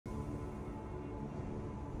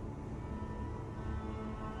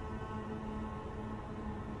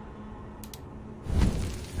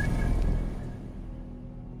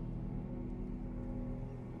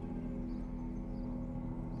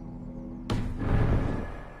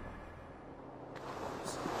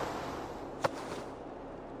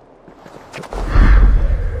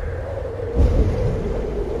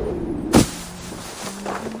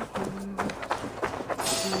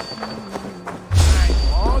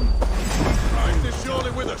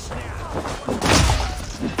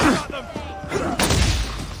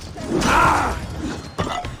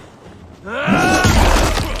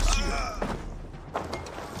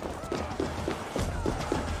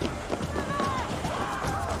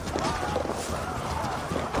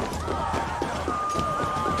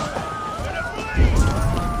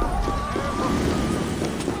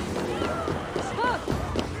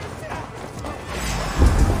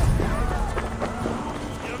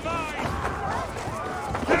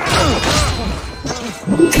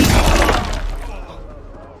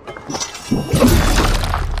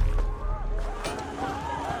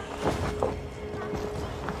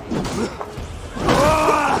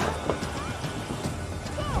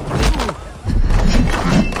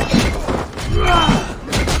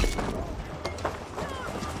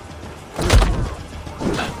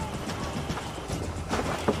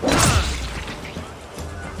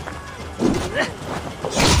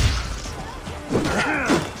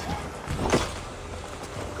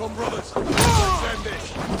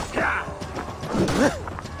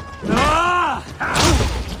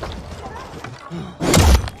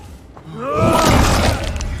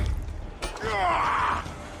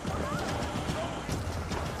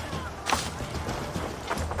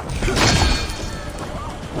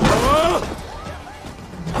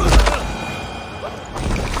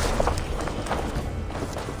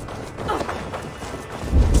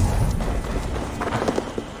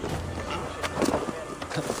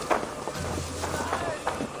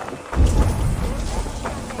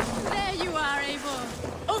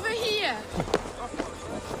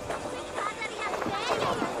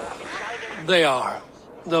They are,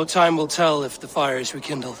 though time will tell if the fire is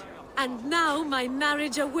rekindled. And now my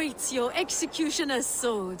marriage awaits your executioner's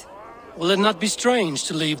sword. Will it not be strange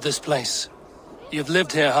to leave this place? You've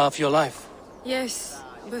lived here half your life. Yes,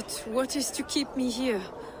 but what is to keep me here?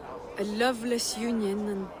 A loveless union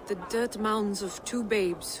and the dirt mounds of two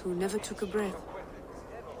babes who never took a breath.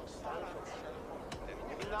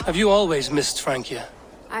 Have you always missed Francia?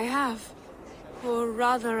 I have. Or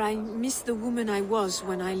rather, I miss the woman I was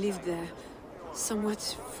when I lived there. Somewhat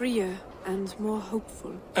freer and more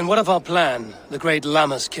hopeful. And what of our plan, the great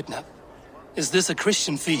Lamma's kidnap? Is this a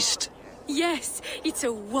Christian feast? Yes, it's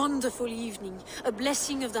a wonderful evening, a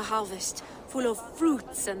blessing of the harvest, full of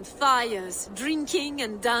fruits and fires, drinking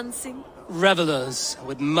and dancing. Revelers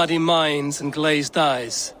with muddy minds and glazed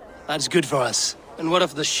eyes. That's good for us. And what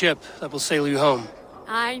of the ship that will sail you home?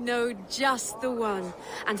 I know just the one,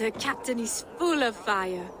 and her captain is full of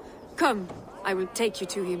fire. Come, I will take you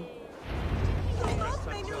to him.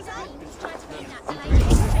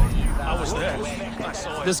 I was there. I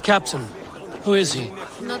saw it. This captain, who is he?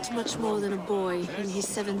 Not much more than a boy in his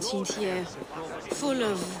 17th year, full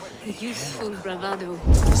of youthful bravado.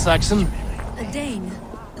 Saxon? A Dane,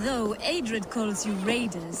 though Adrid calls you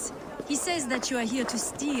raiders. He says that you are here to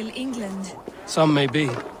steal England. Some may be,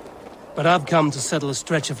 but I've come to settle a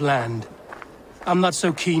stretch of land. I'm not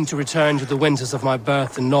so keen to return to the winters of my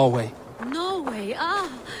birth in Norway. Norway?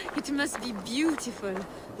 Ah, it must be beautiful.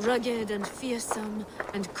 Rugged and fearsome,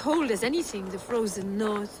 and cold as anything, the frozen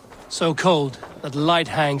north. So cold that light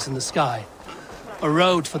hangs in the sky. A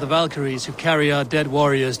road for the Valkyries who carry our dead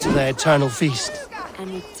warriors to their eternal feast. An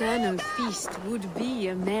eternal feast would be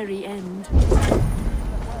a merry end.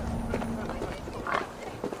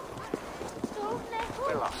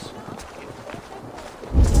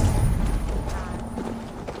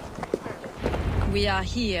 We are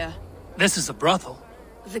here. This is a brothel.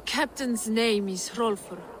 The captain's name is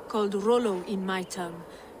Hrolfr, called Rollo in my tongue.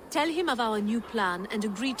 Tell him of our new plan and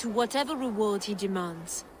agree to whatever reward he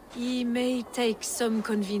demands. He may take some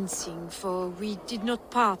convincing, for we did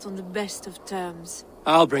not part on the best of terms.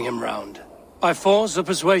 I'll bring him round. By force or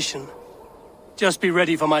persuasion. Just be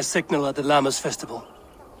ready for my signal at the Lammas festival.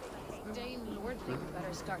 Dane Lordling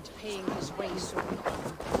better start paying his way soon.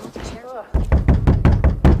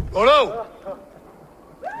 Rollo!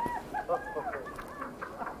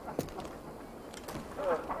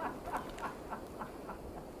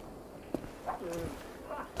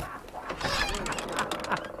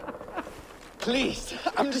 Please,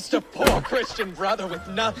 I'm just a poor Christian brother with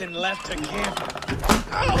nothing left to give.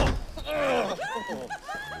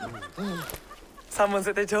 Someone's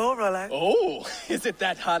at the door, Rollo. Oh, is it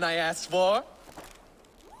that hun I asked for?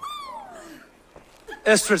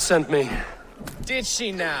 Estrid sent me. Did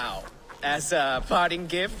she now? As a parting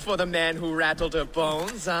gift for the man who rattled her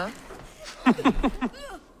bones, huh?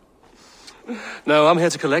 No, I'm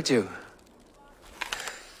here to collect you.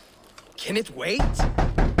 Can it wait?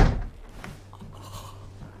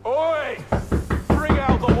 Oi! Bring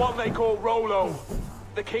out the one they call Rollo.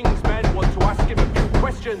 The king's men want to ask him a few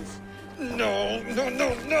questions. No, no,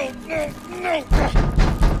 no, no, no, no!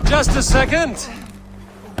 Just a second.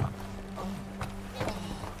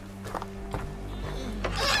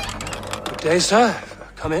 Good day, sir.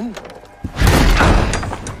 Come in.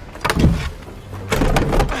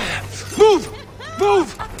 Move!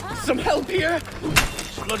 Move! Some help here?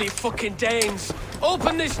 Bloody fucking Danes!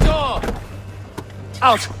 Open this door!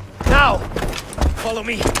 Out! Now! Follow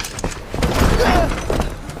me.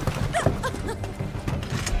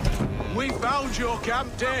 We found your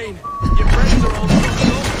camp, Dane. Your friends are all fucked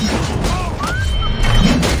up.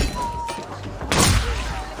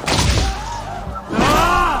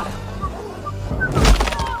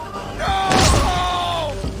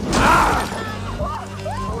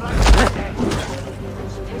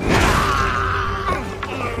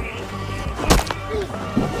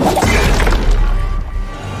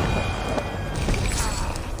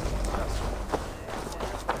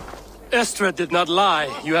 Estrid did not lie.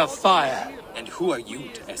 You have fire. And who are you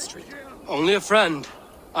to Estrid? Only a friend.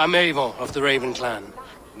 I'm Avon of the Raven clan.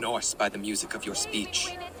 Norse by the music of your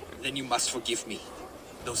speech. Then you must forgive me.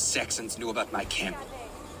 Those Saxons knew about my camp.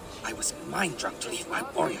 I was mind-drunk to leave my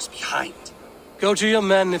warriors behind. Go to your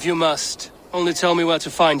men if you must. Only tell me where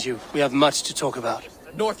to find you. We have much to talk about.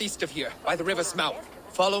 Northeast of here, by the river's mouth.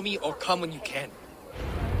 Follow me or come when you can.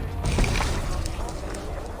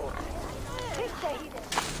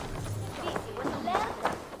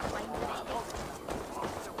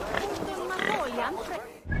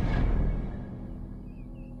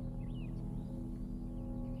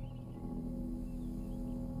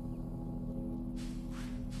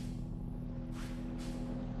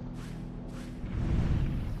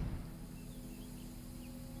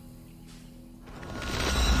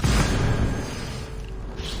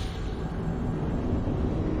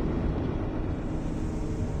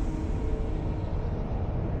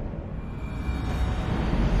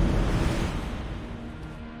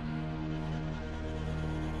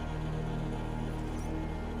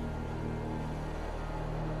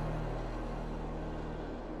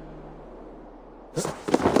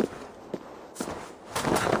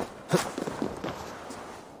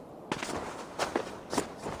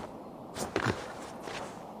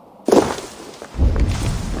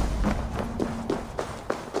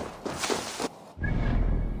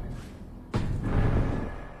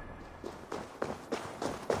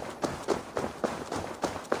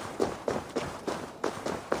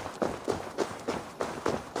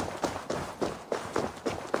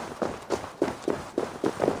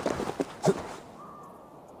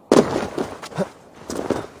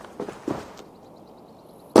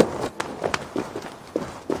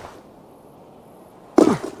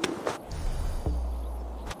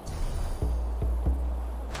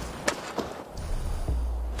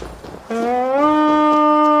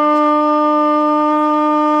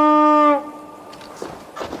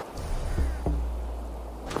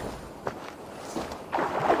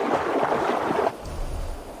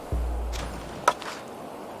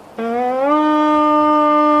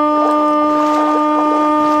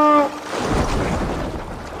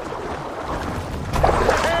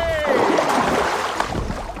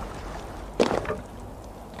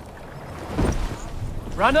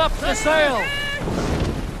 Run up the sail!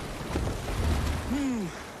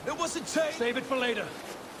 It wasn't taken. Save it for later.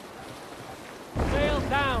 Sail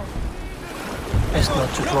down! Best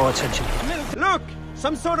not to draw attention. Look!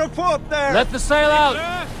 Some sort of fort there! Let the sail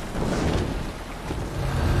out!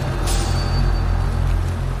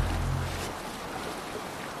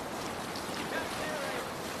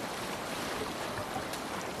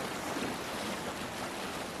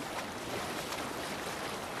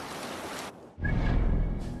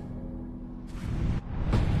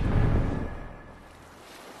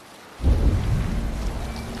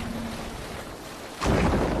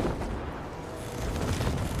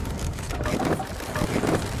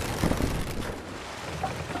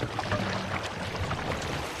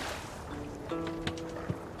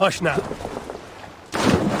 Hush now.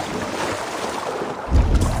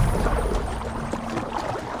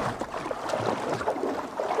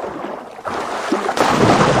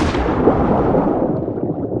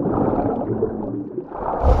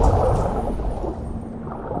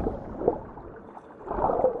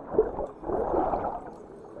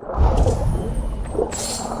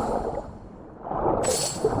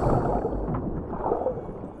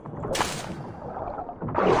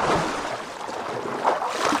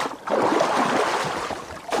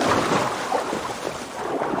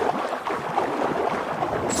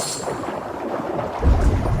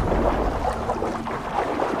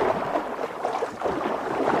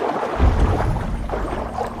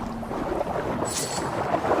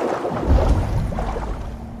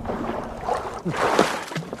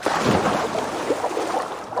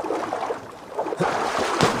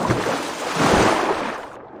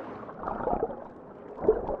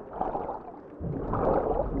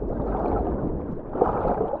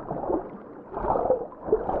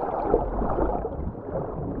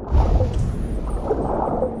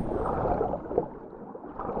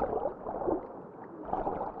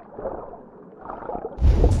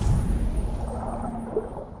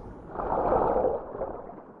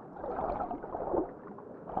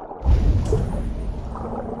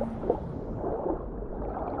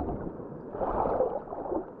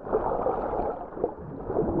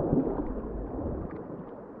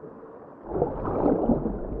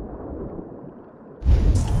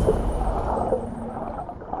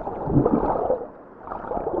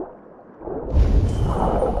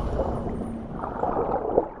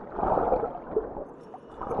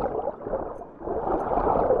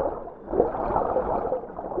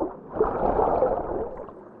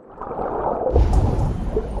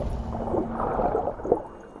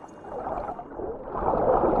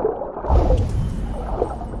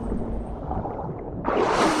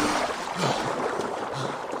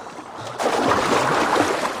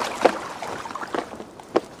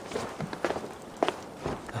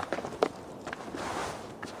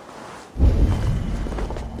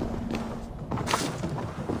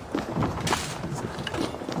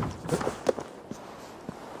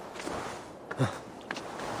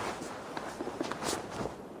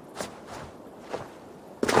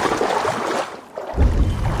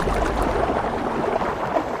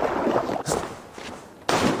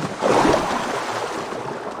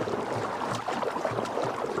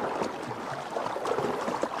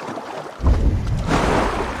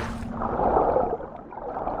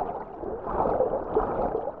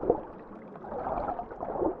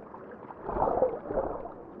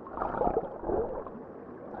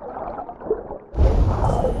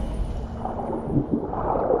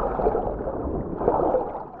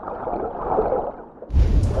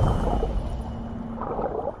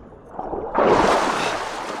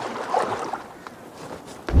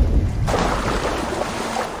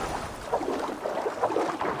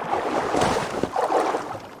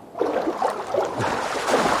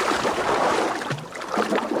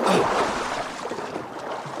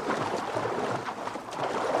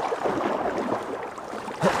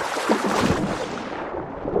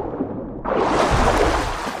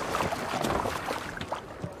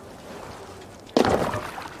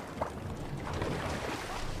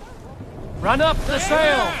 Run up the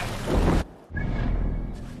sail!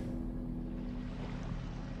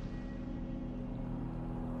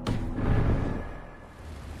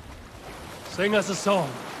 Sing us a song.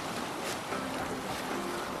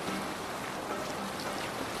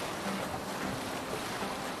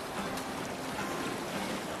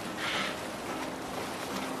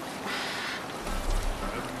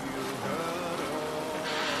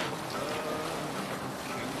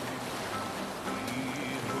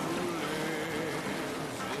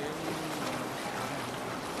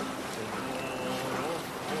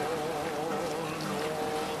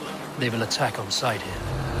 They will attack on sight here.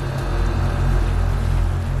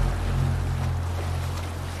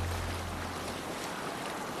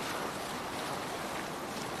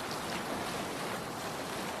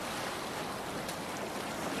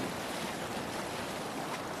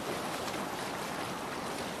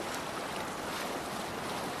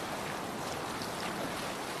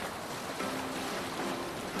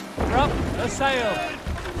 Drop the sail!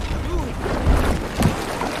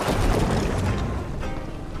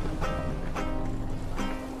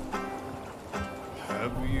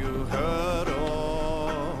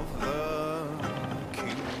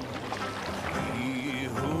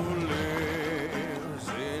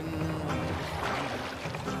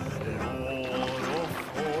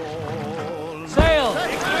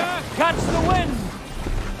 Catch the wind!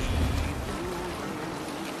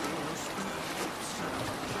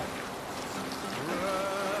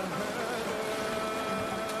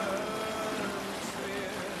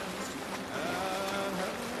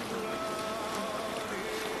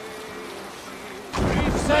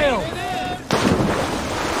 Reef sail!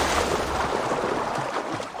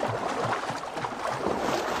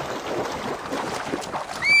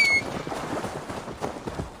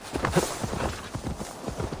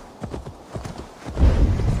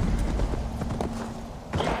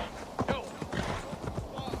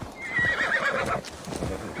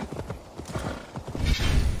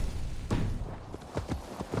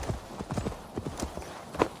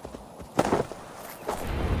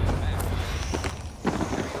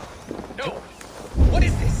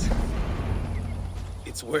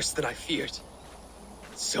 Worse than I feared.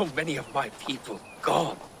 So many of my people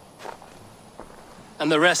gone.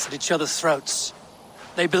 And the rest at each other's throats.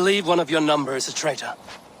 They believe one of your number is a traitor.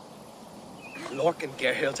 Lork and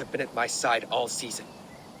Gerhild have been at my side all season.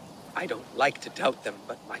 I don't like to doubt them,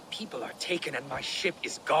 but my people are taken and my ship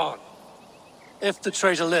is gone. If the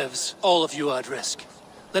traitor lives, all of you are at risk.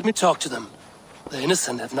 Let me talk to them. The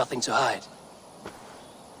innocent have nothing to hide.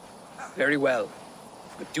 Very well.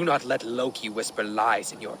 But do not let Loki whisper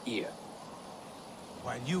lies in your ear.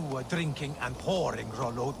 While you were drinking and whoring,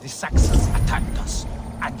 Rollo, the Saxons attacked us.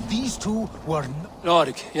 And these two were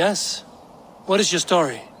Lork, yes? What is your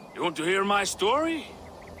story? You want to hear my story?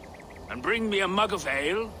 And bring me a mug of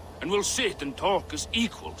ale, and we'll sit and talk as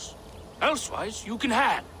equals. Elsewise, you can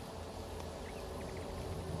hang.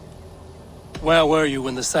 Where were you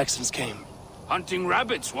when the Saxons came? Hunting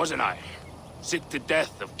rabbits, wasn't I? Sick to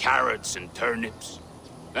death of carrots and turnips.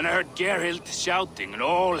 Then I heard Gerhild shouting, and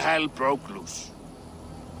all hell broke loose.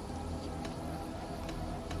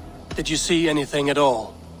 Did you see anything at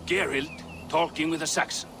all? Gerhild talking with a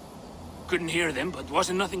Saxon. Couldn't hear them, but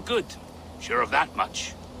wasn't nothing good. Sure of that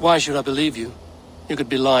much. Why should I believe you? You could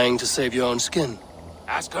be lying to save your own skin.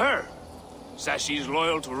 Ask her. Says she's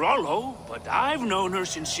loyal to Rollo, but I've known her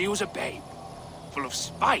since she was a babe. Full of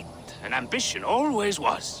spite and ambition, always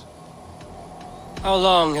was. How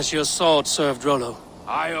long has your sword served Rollo?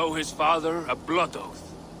 I owe his father a blood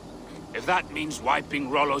oath. If that means wiping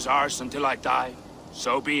Rollo's arse until I die,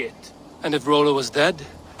 so be it. And if Rollo was dead,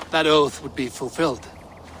 that oath would be fulfilled.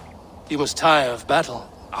 You must tire of battle.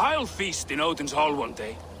 I'll feast in Odin's hall one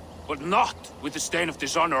day, but not with the stain of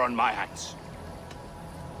dishonor on my hands.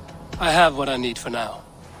 I have what I need for now.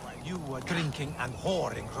 While you were drinking and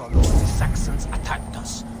whoring, Rollo, the Saxons attacked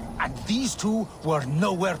us. And these two were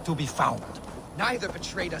nowhere to be found. Neither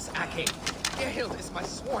betrayed us, Ake. Gerhild is my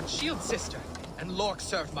sworn shield sister, and Lork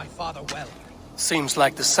served my father well. Seems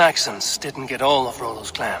like the Saxons didn't get all of Rollo's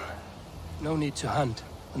clan. No need to hunt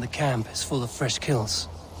when the camp is full of fresh kills.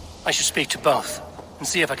 I should speak to both, and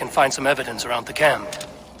see if I can find some evidence around the camp.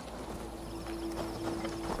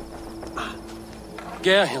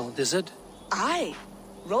 Gerhild, is it? Aye.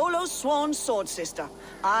 Rollo's sworn sword sister.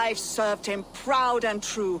 I've served him proud and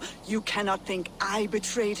true. You cannot think I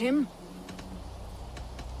betrayed him?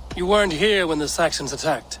 You weren't here when the Saxons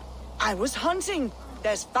attacked. I was hunting.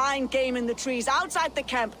 There's fine game in the trees outside the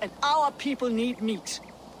camp, and our people need meat.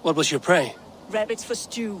 What was your prey? Rabbits for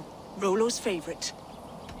stew. Rollo's favorite.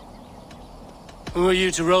 Who are you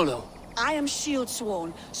to Rollo? I am shield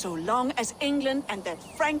sworn, so long as England and that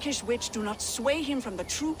Frankish witch do not sway him from the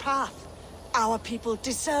true path. Our people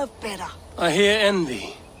deserve better. I hear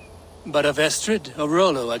envy. But of Estrid or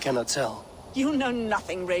Rollo, I cannot tell. You know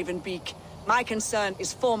nothing, Ravenbeak. My concern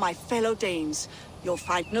is for my fellow Danes. You'll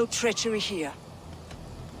find no treachery here.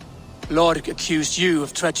 Lord accused you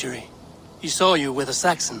of treachery. He saw you with a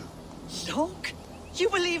Saxon. Look, you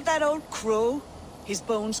believe that old crow? His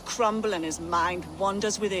bones crumble and his mind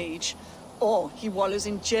wanders with age. Or he wallows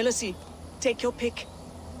in jealousy. Take your pick.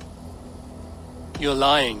 You're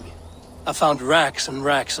lying. I found racks and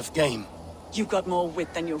racks of game. You got more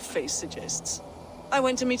wit than your face suggests. I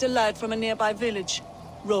went to meet a lad from a nearby village.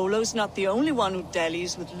 Rollo's not the only one who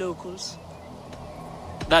dallies with locals.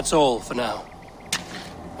 That's all for now.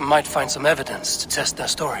 I might find some evidence to test their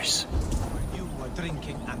stories. While you were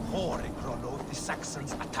drinking and whoring, Rollo, the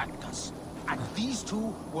Saxons attacked us. And these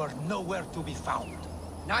two were nowhere to be found.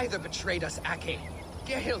 Neither betrayed us, Ake.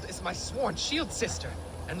 Gerhild is my sworn shield sister,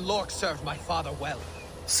 and Lork served my father well.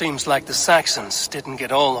 Seems like the Saxons didn't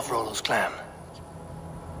get all of Rollo's clan.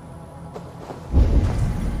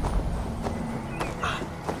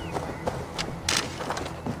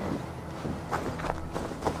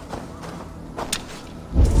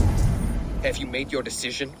 Have you made your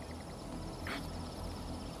decision?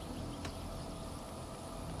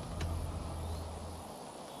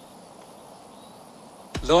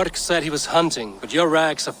 Lork said he was hunting, but your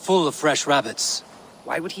rags are full of fresh rabbits.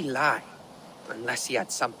 Why would he lie? Unless he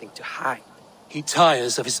had something to hide. He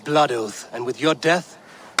tires of his blood oath, and with your death,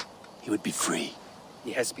 he would be free.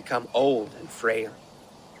 He has become old and frail,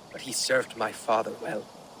 but he served my father well.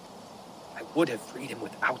 I would have freed him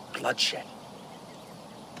without bloodshed.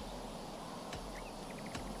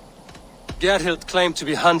 Gerhild claimed to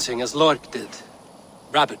be hunting as Lork did.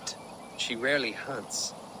 Rabbit. She rarely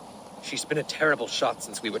hunts. She's been a terrible shot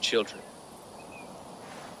since we were children.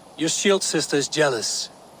 Your shield sister is jealous.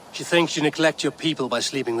 She thinks you neglect your people by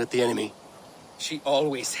sleeping with the enemy. She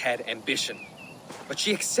always had ambition, but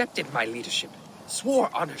she accepted my leadership, swore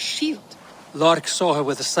on her shield. Lork saw her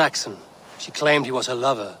with a Saxon. She claimed he was her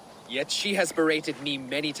lover. Yet she has berated me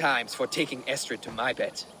many times for taking Estrid to my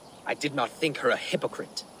bed. I did not think her a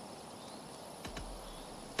hypocrite.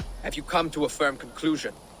 Have you come to a firm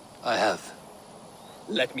conclusion? I have.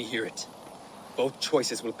 Let me hear it. Both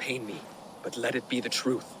choices will pain me, but let it be the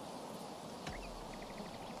truth.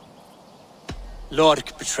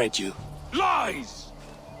 Lork betrayed you. Lies!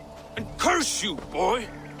 And curse you, boy,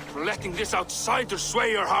 for letting this outsider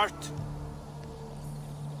sway your heart.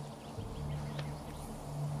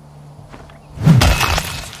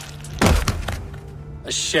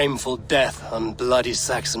 A shameful death on bloody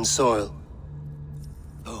Saxon soil.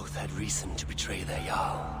 Both had reason to betray their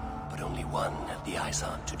Jarl, but only one had the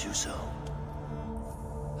Eisern to do so.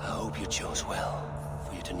 I hope you chose well,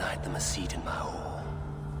 for you denied them a seat in my hall.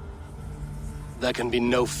 There can be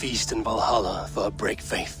no feast in Valhalla for a break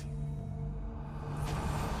faith.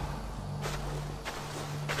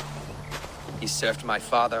 He served my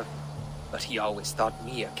father, but he always thought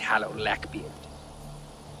me a callow lackbeard.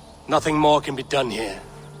 Nothing more can be done here,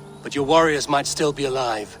 but your warriors might still be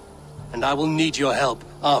alive, and I will need your help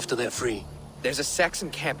after they're free. There's a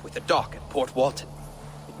Saxon camp with a dock at Port Walton.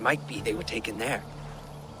 It might be they were taken there.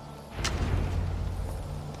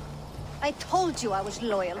 I told you I was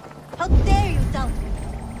loyal. How dare you doubt me?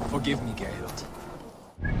 Forgive me, Geralt.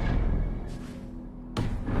 There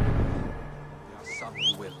are some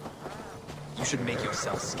who will. You should make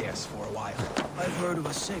yourself scarce for a while. I've heard of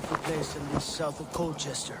a safer place than this south of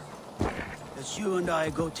Colchester. Let's you and I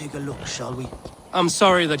go take a look, shall we? I'm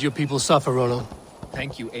sorry that your people suffer, Rollo.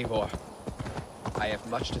 Thank you, Eivor. I have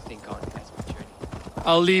much to think on as we journey.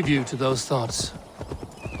 I'll leave you to those thoughts.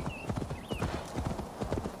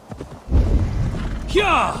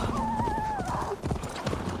 Yeah!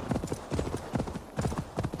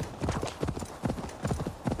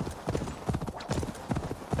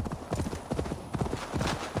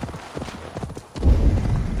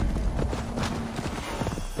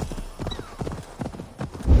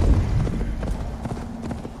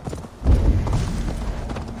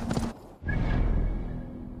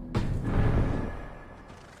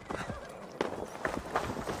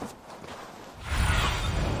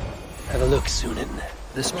 Have a look, Sunan.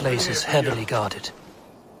 This place is heavily guarded.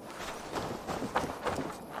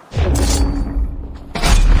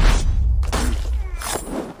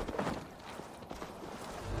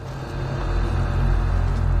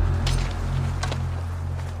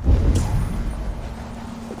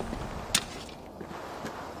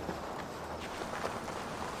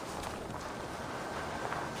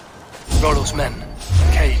 Rollo's men,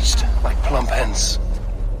 caged like plump hens.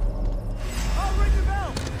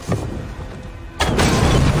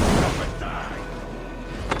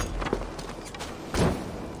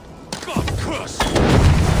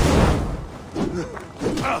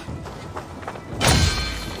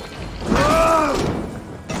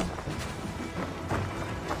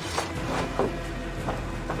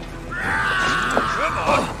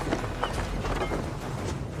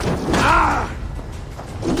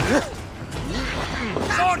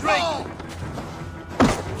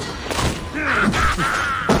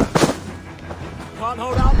 Can't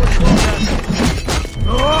hold out much longer.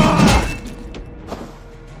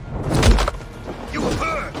 You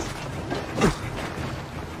hurt!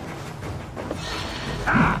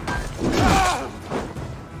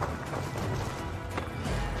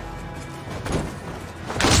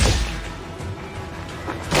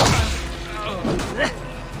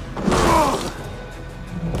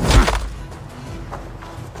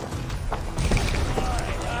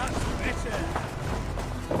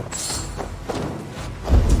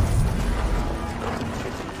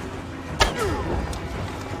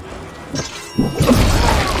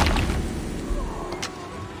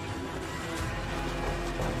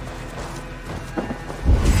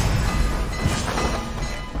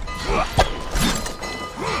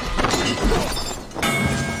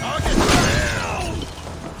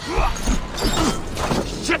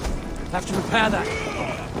 Have to repair that.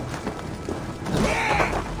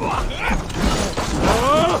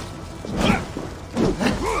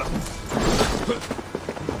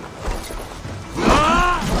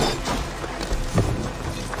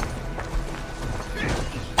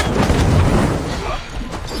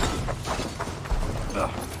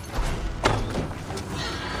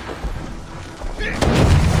 We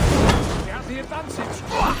have the advantage.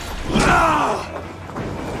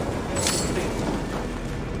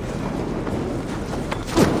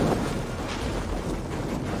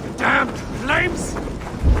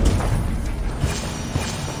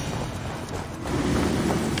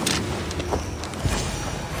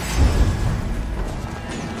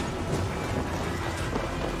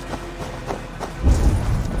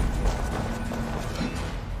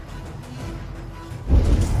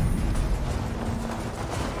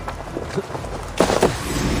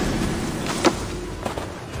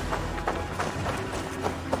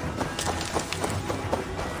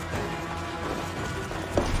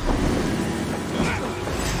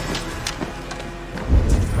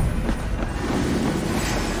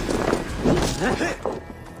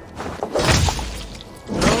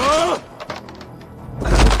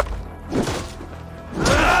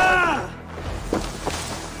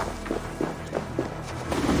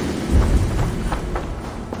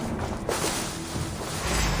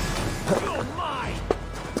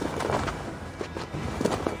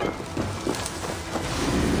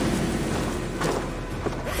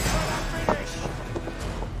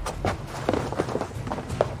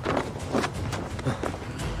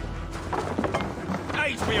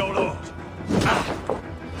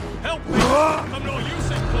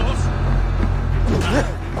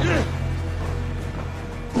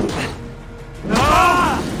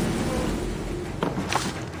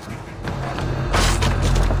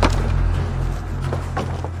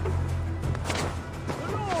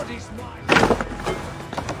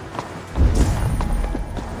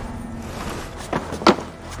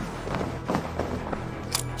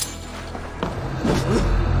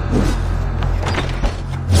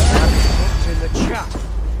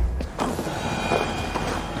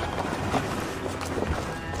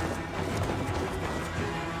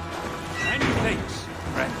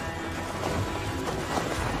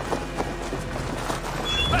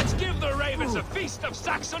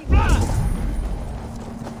 Saxon blood!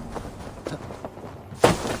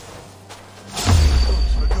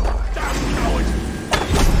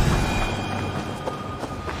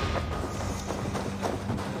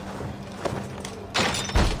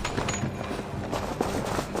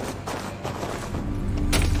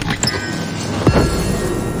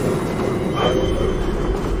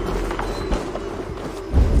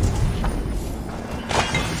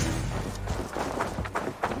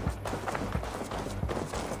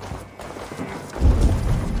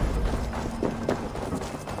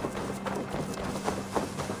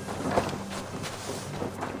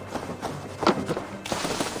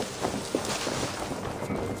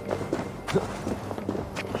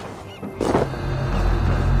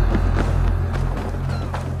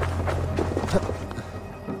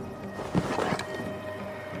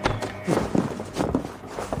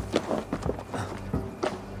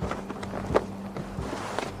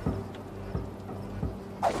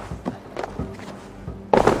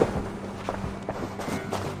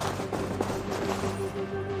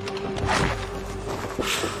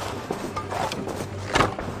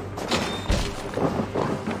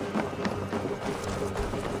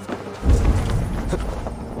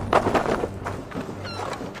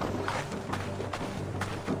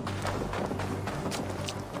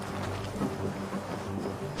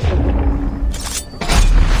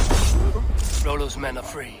 Rollo's men are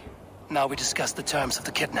free. Now we discuss the terms of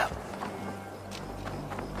the kidnap.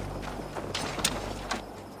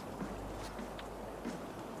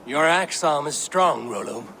 Your axe arm is strong,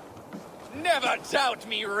 Rollo. Never doubt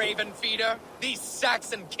me, Raven Feeder. These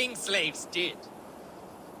Saxon king slaves did.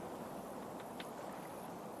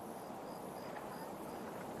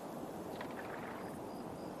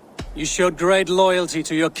 You showed great loyalty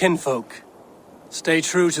to your kinfolk. Stay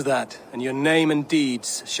true to that, and your name and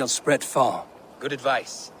deeds shall spread far. Good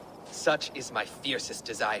advice. Such is my fiercest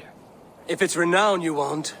desire. If it's renown you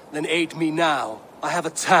want, then aid me now. I have a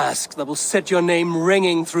task that will set your name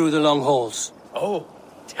ringing through the long halls. Oh,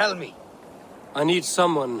 tell me. I need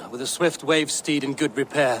someone with a swift wave steed in good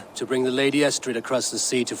repair to bring the Lady Estrid across the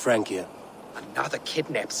sea to Francia. Another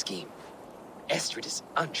kidnap scheme. Estrid is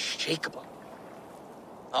unshakable.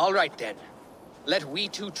 All right then. Let we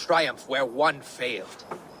two triumph where one failed.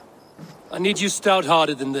 I need you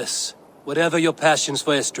stout-hearted than this. Whatever your passions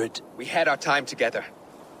for Estrid. We had our time together.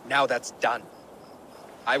 Now that's done.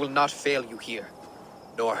 I will not fail you here.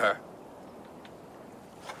 Nor her.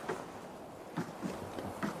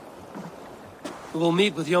 We will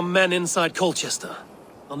meet with your men inside Colchester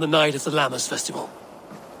on the night of the Lammas Festival.